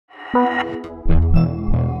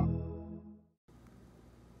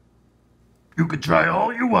You could try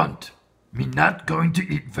all you want. Me not going to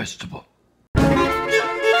eat vegetable.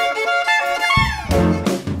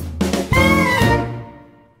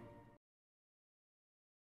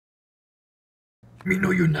 Me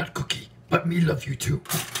know you're not cookie, but me love you too.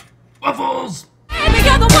 Waffles! Baby,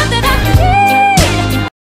 you're the one that I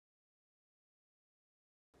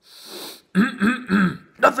need.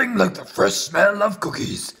 Nothing like the fresh smell of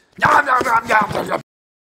cookies. Yum, yum, yum, yum, yum.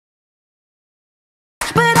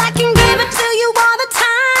 But I can give it to you all the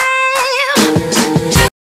time.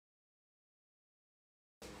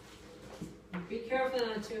 Be careful,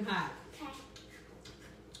 not too hot.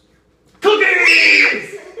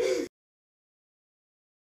 Cookies!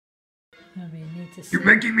 Need to see. You're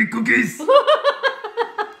making me cookies?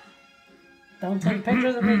 Don't take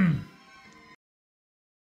pictures of me.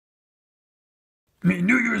 My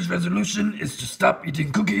New Year's resolution is to stop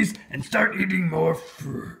eating cookies and start eating more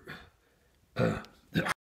fruit. I'll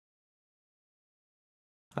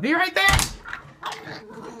be right back.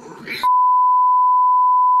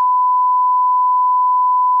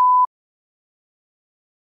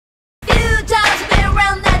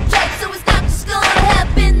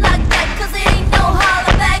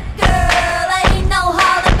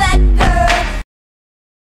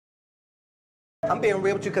 I'm being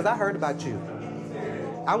real with you because I heard about you.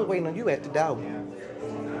 I was waiting on you at the door.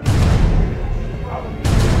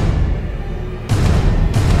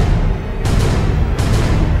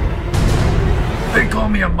 They call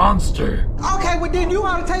me a monster. Okay, well then you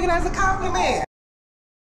ought to take it as a compliment.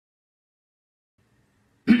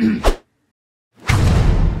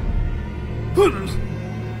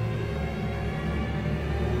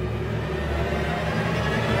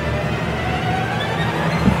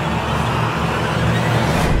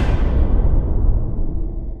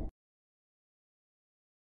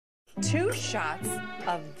 Two shots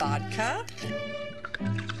of vodka.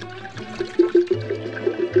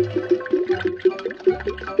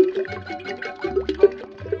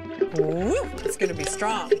 Ooh, it's gonna be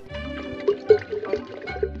strong.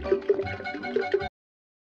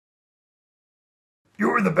 You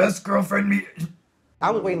were the best girlfriend me.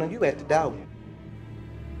 I was waiting on you at the door.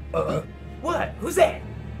 What? Who's that?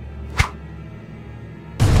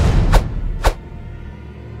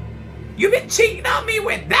 You been cheating on me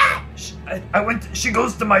with that? She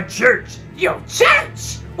goes to my church. Your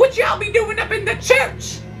church? What y'all be doing up in the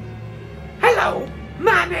church? Hello,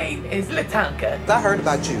 my name is Latanka. I heard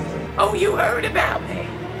about you. Oh, you heard about me?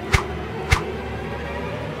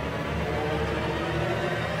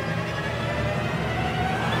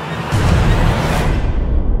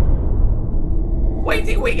 Wait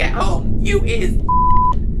till we get home. You is...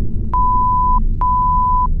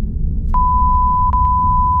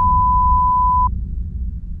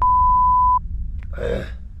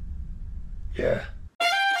 Yeah.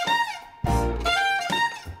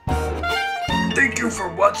 Thank you for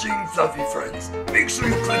watching, Fluffy Friends. Make sure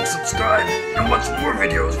you click subscribe and watch more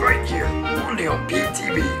videos right here, only on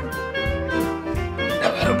PTV.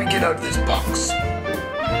 Now help me get out of this box.